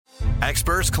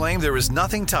Experts claim there is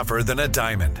nothing tougher than a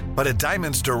diamond. But at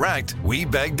Diamonds Direct, we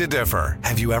beg to differ.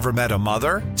 Have you ever met a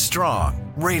mother?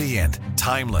 Strong, radiant,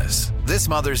 timeless. This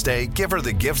Mother's Day, give her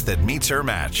the gift that meets her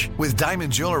match. With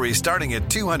diamond jewelry starting at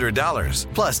 $200.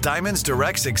 Plus Diamonds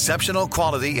Direct's exceptional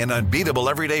quality and unbeatable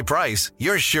everyday price,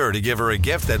 you're sure to give her a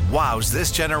gift that wows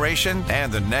this generation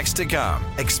and the next to come.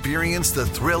 Experience the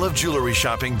thrill of jewelry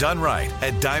shopping done right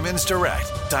at Diamonds Direct.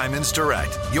 Diamonds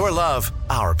Direct. Your love,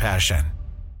 our passion.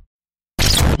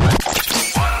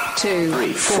 2,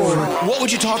 3, 4. What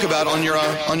would you talk about on your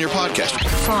podcast?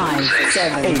 5,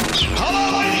 7, 8.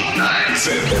 Hello, 9,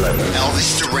 10, 11.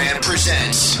 Elvis Duran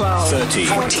presents 12, 13,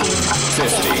 14,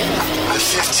 15. The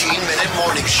 15-minute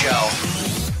morning show.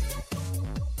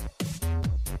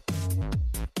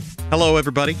 Hello,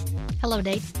 everybody. Hello,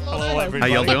 Dave. Hello,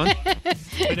 everybody. How y'all doing?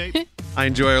 Hey, Nate. I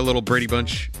enjoy our little Brady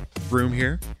Bunch room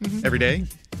here every day.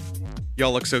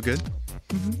 Y'all look so good.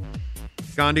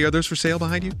 Gandhi, are those for sale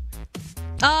behind you?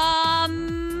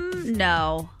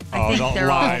 No. I think they're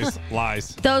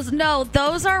lies.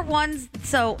 those are ones.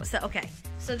 So okay.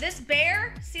 So this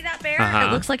bear, see that bear? Uh-huh.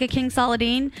 It looks like a King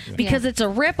Saladin because it's a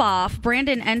ripoff.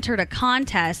 Brandon entered a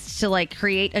contest to like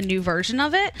create a new version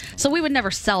of it. So we would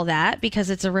never sell that because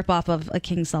it's a ripoff of a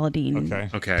King Saladin.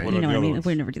 Okay. You know what I mean? We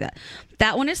would never do that.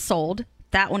 That one is sold.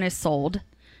 That one is sold.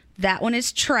 That one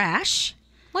is trash.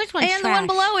 Which one's And trash? the one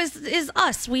below is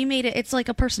us. We made it. It's like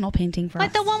a personal painting for us.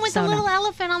 But the one with So the no. little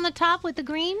elephant on the top with the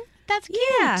green? That's cute.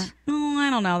 Yeah. Oh, I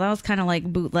don't know. That was kind of like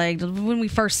bootlegged. When we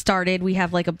first started, we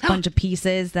have like a bunch of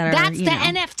pieces that are. That's the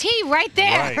NFT right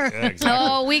there. Right, yeah, exactly.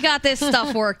 Oh, we got this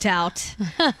stuff worked out.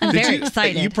 I'm very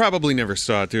excited. You probably never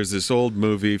saw it. There's this old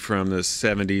movie from the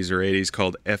 70s or 80s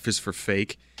called F is for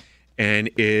Fake. And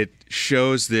it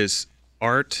shows this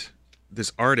artist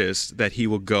that he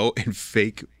will go and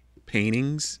fake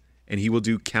paintings. And he will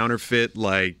do counterfeit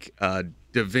like Da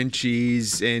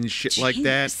Vinci's and shit like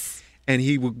that. And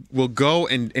he will go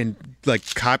and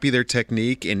like copy their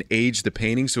technique and age the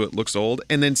painting so it looks old,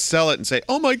 and then sell it and say,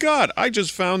 "Oh my God, I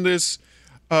just found this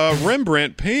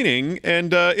Rembrandt painting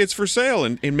and it's for sale,"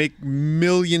 and make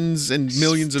millions and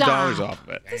millions of dollars off of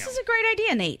it. This is a great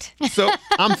idea, Nate. So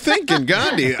I'm thinking,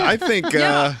 Gandhi, I think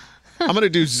I'm going to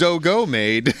do Zogo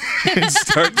Made and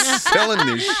start selling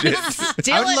this shit.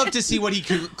 I would love to see what he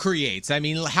creates. I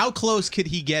mean, how close could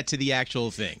he get to the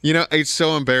actual thing? You know, it's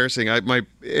so embarrassing.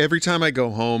 Every time I go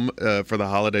home for the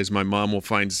holidays, my mom will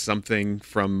find something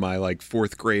from my like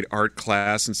 4th grade art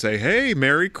class and say, "Hey,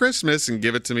 Merry Christmas," and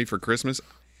give it to me for Christmas.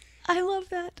 I love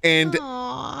that. And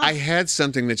I had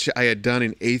something that I had done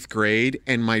in 8th grade,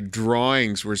 and my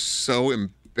drawings were so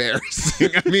embarrassing.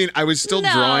 I mean, I was still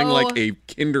drawing like a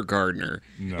kindergartner.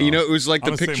 No. You know, it was like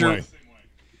I'm the the picture. same way.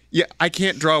 Yeah, I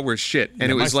can't draw worth shit, and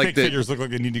it was my like stick the figures look like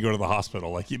they need to go to the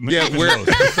hospital. Like, where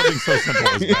something so simple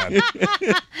as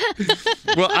that.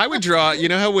 Well, I would draw. You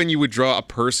know how when you would draw a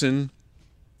person,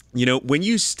 you know, when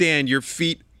you stand, your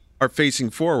feet are facing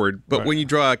forward, but when you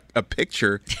draw a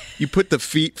picture, you put the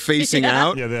feet facing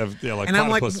out. Yeah, they have like And I'm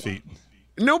like, platypus feet.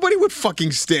 Nobody would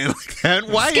fucking stand like that.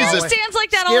 Why Scary is it? stands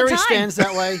like that all the Scary time. stands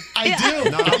that way.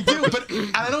 I do, but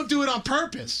I don't do it on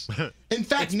purpose. In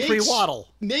fact, It's pre-waddle.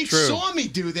 Nate True. saw me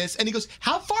do this, and he goes,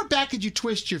 "How far back could you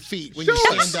twist your feet when you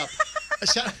stand up?"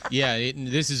 So, Yeah,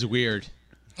 this is weird.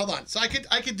 hold on. So I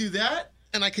could do that,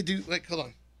 and I could do like, hold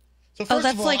on. So Oh, first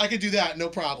that's of all, like- I could do that, no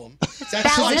problem. That's Ballet.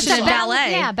 so This is soft.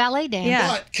 ballet. Yeah, ballet dance. Yeah.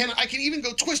 But I can even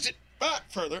go twist it back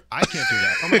further. I can't do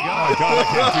that. Oh my god, I can't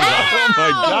do that. Oh my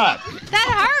God!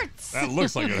 That hurts. That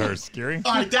looks like it hurts. Scary.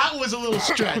 All right, that was a little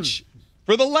stretch.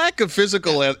 For the lack of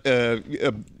physical,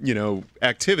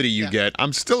 activity you get,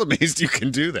 I'm still amazed you can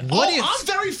do that. I'm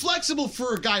very flexible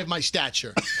for a guy of my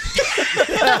stature.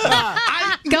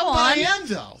 I am,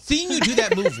 though. Seeing you do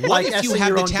that move, what Like if you Essing have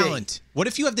your the own talent? What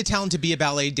if you have the talent to be a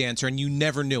ballet dancer and you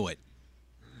never knew it?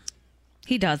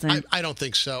 He doesn't. I don't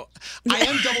think so. I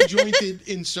am double jointed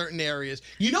in certain areas.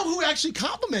 You know who actually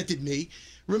complimented me?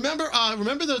 Remember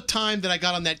the time that I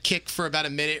got on that kick for about a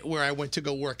minute where I went to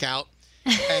go work out?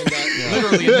 And,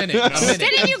 Literally a minute.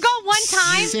 Didn't you go one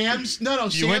time? Sam's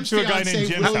You went to a guy named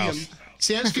Jim's house.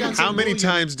 Sam's fiance. How many William,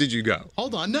 times did you go?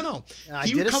 Hold on, no. I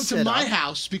He did would a come to sit-up. my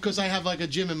house because I have like a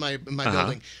gym in my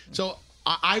building. So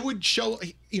I would show,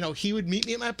 he would meet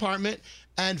me at my apartment,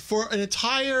 and for an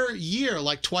entire year,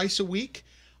 like twice a week,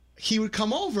 he would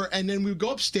come over, and then we would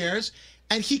go upstairs.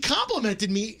 And he complimented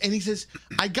me, and he says,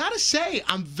 "I gotta say,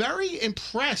 I'm very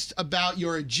impressed about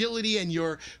your agility and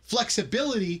your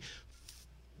flexibility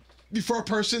for a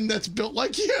person that's built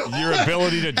like you. Your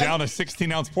ability to down a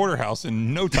 16-ounce porterhouse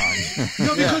in no time.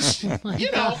 No, because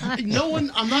no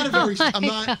one. I'm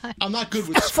not good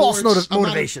with sports. False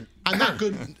motivation. I'm not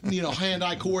good.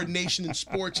 Hand-eye coordination in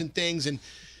sports and things, and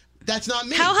that's not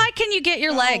me. How high can you get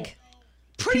your leg?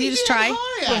 Pretty Can you just damn try?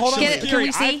 high, Hold on, actually. Can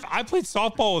we see? I played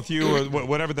softball with you, or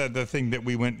whatever the thing that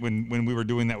we went when we were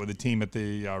doing that with the team at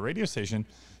the radio station.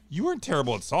 You weren't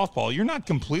terrible at softball. You're not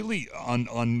completely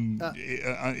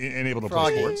unable to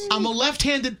play sports. I'm a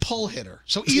left-handed pull hitter.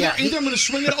 So either I'm going to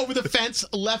swing it over the fence,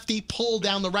 lefty pull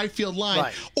down the right field line,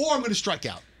 or I'm going to strike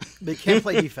out. They can't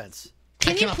play defense.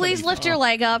 Can you please lift your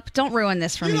leg up? Don't ruin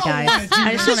this for me, don't guys. wanna do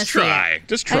I just want to Just see try. it.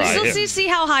 Just try. I just want to see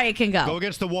how high it can Go go.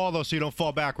 against the wall, though, so you don't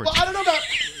fall backwards. Well, I don't know about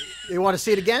You want to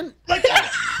see it again? like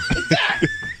that.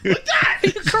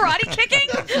 Karate kicking?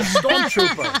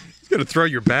 Stormtrooper. It's gonna throw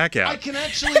your back I out. can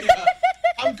actually.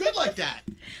 I'm good like that.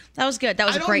 That was good. That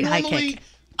was a great high kick.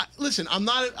 Listen, I'm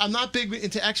not big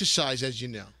into exercise, as you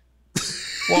know.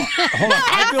 Well, hold on.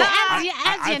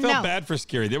 I you felt know. bad for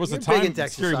Scary. There was You're a big time. into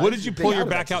Scary, exercise. what did you You're pull big your out of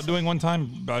back out exercise. doing one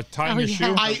time? Tying your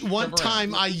shoe? One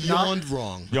time I yawned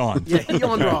wrong. Yawn. Yeah, you're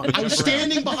on wrong. I was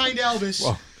standing behind Elvis,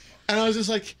 and I was just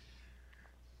like,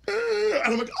 and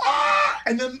I'm like, ah!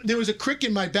 And then there was a crick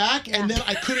in my back, and then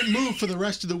I couldn't move for the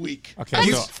rest of the week. Okay,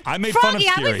 so I made fun of Froggy,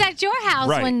 I Scary. was at your house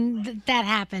Right. when that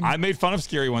happened. I made fun of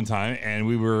Scary one time, and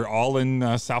we were all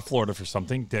in South Florida for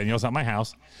something. Danielle's at my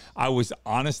house. I was,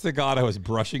 honest to God, I was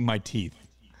brushing my teeth,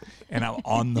 and I'm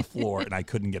on the floor, and I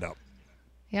couldn't get up.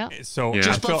 Yep. So Yeah. I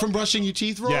Just felt, from brushing your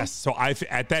teeth wrong? yes. So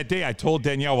at that day, I told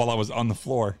Danielle while I was on the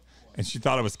floor, and she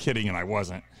thought I was kidding, and I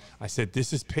wasn't. I said,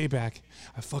 "This is payback.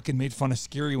 I fucking made fun of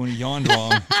Scary when he yawned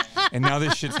wrong, and now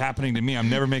this shit's happening to me. I'm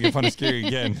never making fun of Scary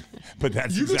again." But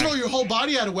that's You can throw exactly. your whole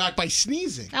body out of whack by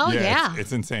sneezing. Oh, yeah.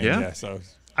 It's insane. Yeah. Yeah. So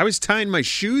I was tying my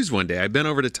shoes one day. I bent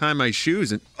over to tie my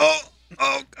shoes, and oh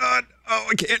God,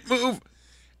 I can't move.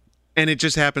 And it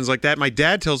just happens like that. My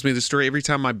dad tells me the story every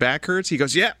time my back hurts. He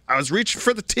goes, "Yeah, I was reaching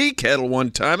for the tea kettle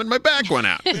one time, and my back went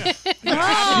out."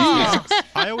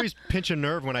 I always pinch a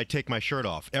nerve when I take my shirt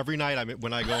off. Every night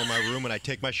when I go in my room and I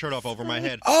take my shirt off over my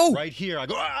head. Oh. Right here, I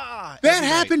go, ah! That every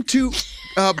night. happened to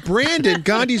Brandon,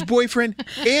 Gandhi's boyfriend,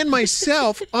 and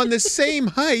myself on the same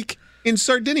hike in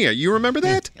Sardinia. You remember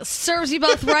that? Serves you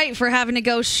both right for having to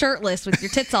go shirtless with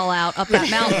your tits all out up that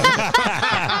mountain.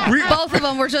 Both of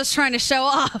them were just trying to show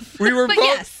off. We were but both.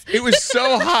 yes. It was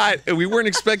so hot, and we weren't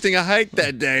expecting a hike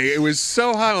that day. It was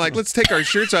so hot. I'm like, let's take our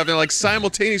shirts off, and like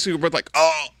simultaneously, we were both like,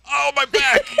 oh, my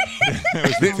back.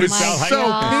 It was my so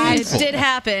God. It painful. did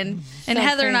happen. And So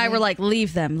Heather and I crazy. were like,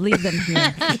 leave them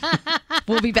here.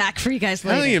 We'll be back for you guys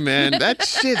Tell later. you, man, that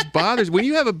shit bothers. When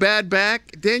you have a bad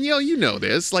back, Danielle, you know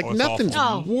this. Like Oh, it's nothing's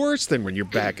awful. worse than when your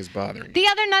back is bothering you. The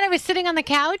other night I was sitting on the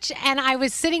couch and I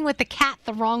was sitting with the cat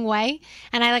the wrong way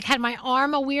and I had my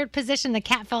arm a weird position. The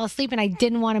cat fell asleep and I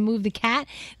didn't want to move the cat.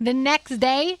 The next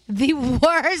day, the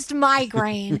worst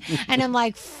migraine. And I'm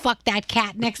like, fuck that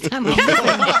cat next time I'm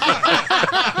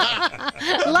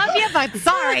Love you, but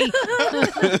sorry.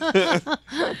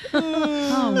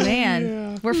 Oh,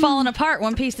 man. We're falling apart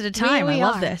one piece at a time. We I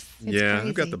love are. this. It's Yeah, crazy.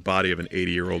 I've got the body of an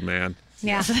 80-year-old man.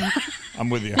 Yeah.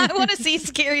 I'm with you. I want to see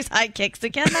Scary's high kicks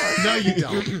again. No, you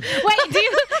don't. Wait, do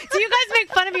you guys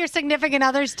make fun of your significant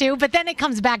others too? But then it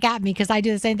comes back at me because I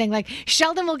do the same thing. Like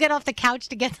Sheldon will get off the couch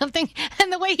to get something,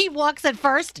 and the way he walks at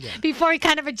first before he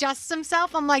kind of adjusts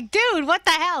himself, I'm like, dude, what the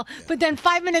hell? But then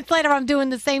 5 minutes later, I'm doing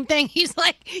the same thing. He's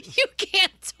like, you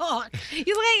can't talk. You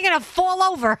look like you're gonna fall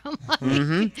over. I'm like,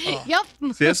 yep.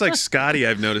 See, that's like Scotty,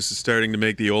 I've noticed, is starting to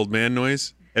make the old man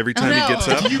noise every time he gets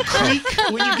up. Do you creak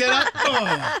when you get up?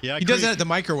 Oh. Yeah, I He does creep. that at the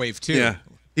microwave too. Yeah.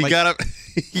 He got up.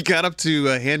 He got up to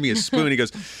hand me a spoon. He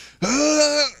goes, and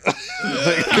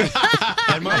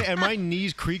my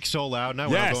knees creak so loud now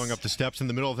when I'm Yes. going up the steps in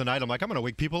the middle of the night. I'm like, I'm gonna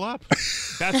wake people up.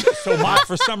 That's so.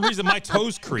 For some reason, my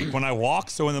toes creak when I walk.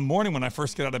 So in the morning, when I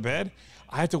first get out of bed,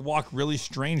 I have to walk really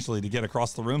strangely to get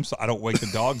across the room so I don't wake the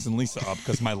dogs and Lisa up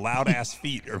because my loud ass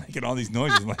feet are making all these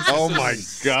noises. I'm like, "Oh my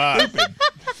god!"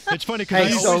 It's funny because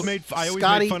Hey, I so, always made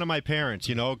Scotty- fun of my parents,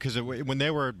 you know, because when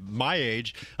they were my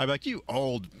age, I'd be like, "You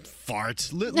old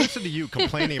farts, listen to you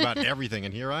complaining about everything,"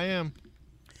 and here I am.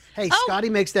 Hey, Scotty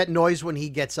makes that noise when he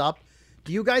gets up.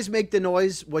 Do you guys make the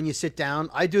noise when you sit down?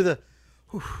 I do the.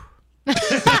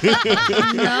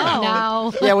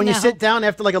 No. Yeah, when you No. sit down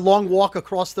after like a long walk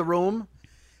across the room,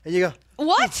 and you go.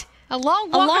 What? A long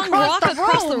A walk long walk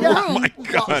across the room? Oh my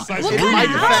god! What In kind my of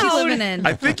house defense- you living in?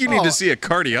 I think you need to see a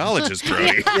cardiologist,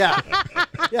 Brody. Yeah,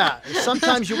 yeah.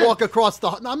 Sometimes you walk across the.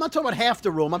 No, I'm not talking about half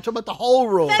the room. I'm talking about the whole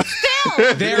room.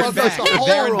 There and back. That's the whole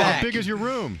There and room. How back. big is your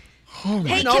room?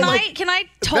 Hey, No, can I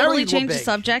totally very change the big.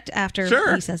 subject after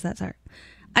Sure. he says that? Sorry.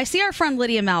 I see our friend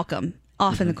Lydia Malcolm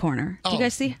off in the corner. Do you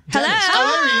guys see? Dennis.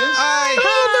 Oh, there he is.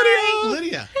 Hi.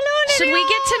 Lydia. Should we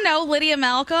get to know Lydia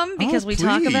Malcolm because we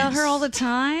talk about please. her all the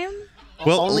time?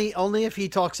 Well, Only if he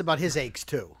talks about his aches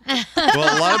too. well,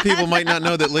 a lot of people might not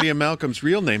know that Lydia Malcolm's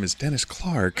real name is Dennis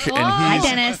Clark, and Hi, he's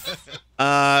Dennis.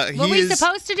 Were he we is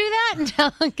supposed to do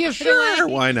that and give it sure.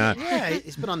 away? Why not? Yeah,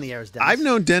 he's been on the air as Dennis. I've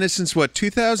known Dennis since what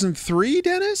 2003,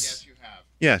 Dennis? Yes, you have.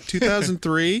 Yeah,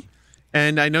 2003.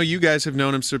 And I know you guys have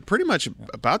known him so pretty much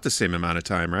about the same amount of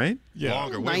time, right? Yeah.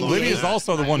 Longer, way 98. longer. Lydia's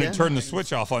also the one who turned the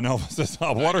switch off on Elvis's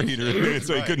water heater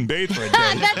so he couldn't bathe for a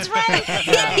day. That's right.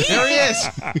 There he is.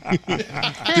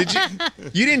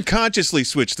 Did you didn't consciously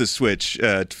flip the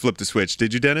switch,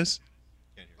 did you, Dennis?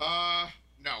 No,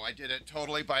 I did it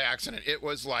totally by accident. It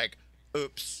was like,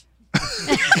 oops.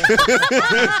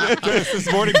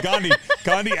 This morning,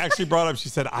 Gandhi actually brought up, she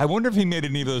said, I wonder if he made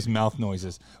any of those mouth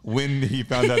noises when he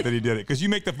found out that he did it. Because you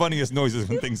make the funniest noises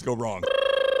when things go wrong.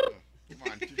 Come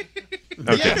on.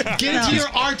 Yeah, get into your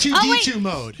R2D2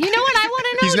 mode. You know what I want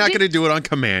to know? He's not going to do it on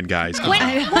command, guys. Come When,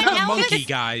 on. when Not monkey Elvis,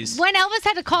 guys. when Elvis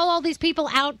had to call all these people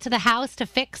out to the house to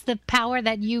fix the power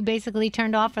that you basically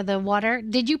turned off for the water,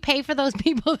 did you pay for those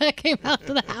people that came out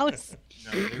to the house?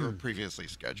 No, they were previously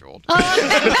scheduled. Oh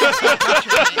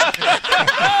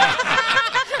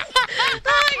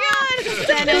my God,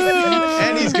 Dennis.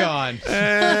 And he's gone.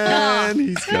 And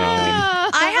he's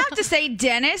gone. I have to say,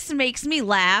 Dennis makes me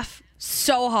laugh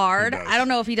so hard. I don't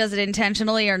know if he does it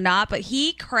intentionally or not, but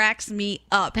he cracks me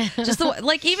up. Just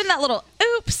like even that little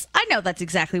oops. I know that's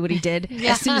exactly what he did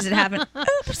as soon as it happened.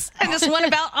 Oops. And just went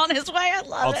about on his way. I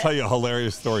love I'll it. tell you a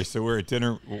hilarious story. So we're at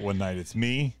dinner one night. It's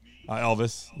me,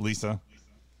 Elvis, Lisa,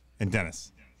 and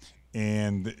Dennis.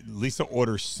 And Lisa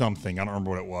orders something. I don't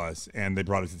remember what it was. And they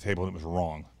brought it to the table and it was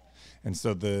wrong. And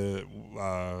so the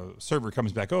server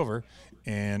comes back over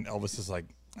and Elvis is like,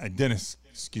 Dennis,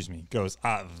 excuse me, goes,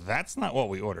 that's not what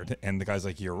we ordered. And the guy's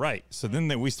like, you're right. So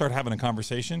then we start having a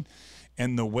conversation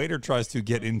and the waiter tries to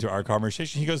get into our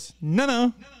conversation. He goes,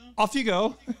 no, off you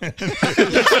go.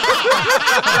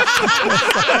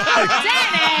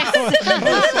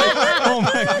 Oh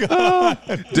my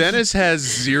God. Dennis has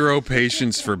zero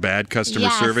patience for bad customer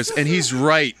Yes. service, and he's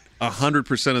right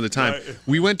 100% of the time.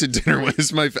 We went to dinner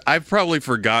with I've probably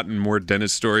forgotten more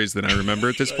Dennis stories than I remember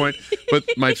at this point, but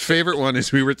my favorite one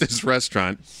is we were at this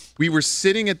restaurant. We were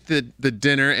sitting at the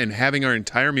dinner and having our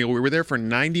entire meal. We were there for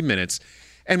 90 minutes,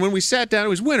 and when we sat down, it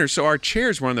was winter, so our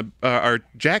chairs were on our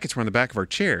jackets were on the back of our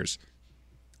chairs.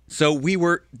 So we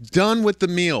were done with the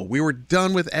meal. We were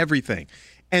done with everything.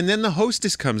 And then the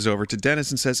hostess comes over to Dennis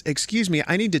and says, "Excuse me,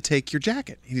 I need to take your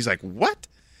jacket." And he's like, "What?"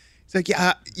 He's like,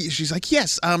 "Yeah." She's like,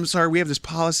 "Yes, I'm sorry. We have this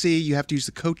policy. You have to use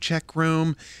the coat check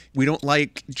room. We don't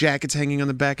like jackets hanging on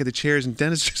the back of the chairs." And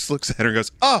Dennis just looks at her and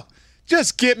goes, "Oh,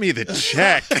 just get me the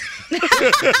check." Now,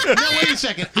 wait a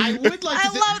second. I would like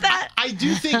to love that. I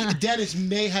do think Dennis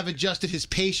may have adjusted his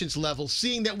patience level,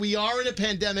 seeing that we are in a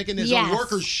pandemic and there's Yes. a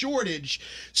worker shortage,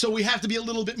 so we have to be a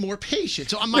little bit more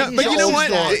patient. So I No, might but you know what?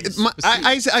 thought-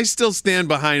 I still stand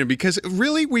behind him because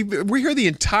really, we're here the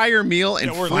entire meal,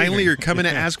 and Yeah, we're finally leaving. you're coming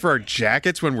to ask for our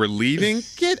jackets when we're leaving?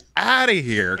 Get out of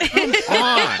here. Come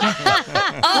on.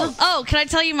 Oh, can I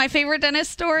tell you my favorite Dennis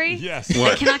story? Yes.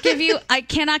 What? I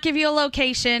cannot give you a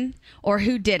location or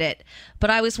who did it, but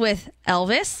I was with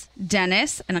Elvis,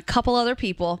 Dennis, and a couple other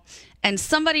people, and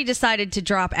somebody decided to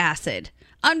drop acid,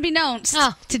 unbeknownst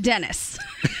to Dennis.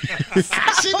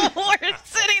 So we're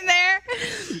sitting there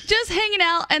just hanging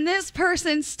out, and this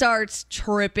person starts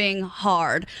tripping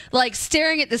hard, like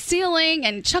staring at the ceiling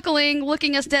and chuckling,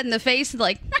 looking us dead in the face,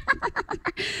 like,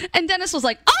 and Dennis was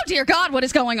like, "Oh dear God, what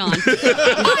is going on? My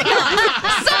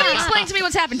God, somebody explain to me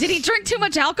what's happened. Did he drink too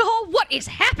much alcohol? What is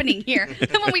happening here?"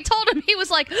 And when we told him, he was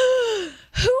like,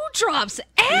 "Who drops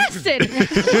acid?" Telling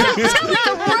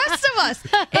the rest of us.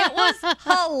 It was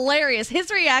hilarious.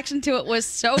 His reaction to it was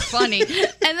so funny.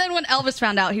 And then when Elvis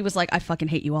found out, he was like, "I fucking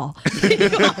hate you all."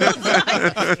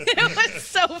 It was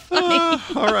so funny.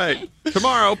 All right.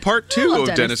 Tomorrow, part 2 love of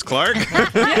Dennis. Dennis Clark.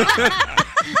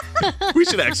 We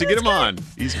should actually get him on.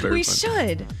 He's very We fun.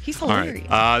 should. He's All hilarious.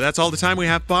 right. That's all the time we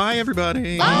have. Bye,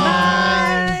 everybody.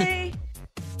 Bye.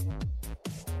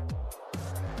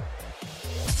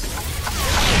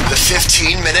 The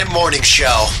 15-minute morning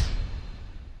show.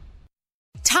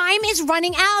 Time is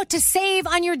running out to save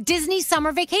on your Disney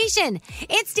summer vacation.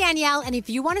 It's Danielle, and if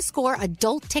you want to score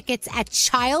adult tickets at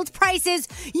child prices,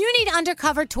 you need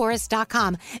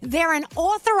UndercoverTourist.com. They're an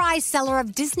authorized seller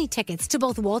of Disney tickets to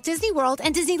both Walt Disney World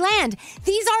and Disneyland.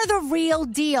 These are the real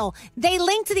deal. They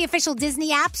link to the official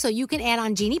Disney app so you can add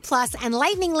on Genie Plus and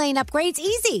Lightning Lane upgrades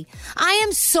easy. I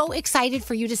am so excited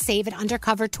for you to save at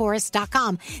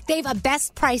UndercoverTourist.com. They've a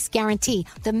best price guarantee.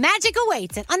 The magic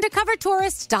awaits at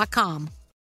UndercoverTourist.com.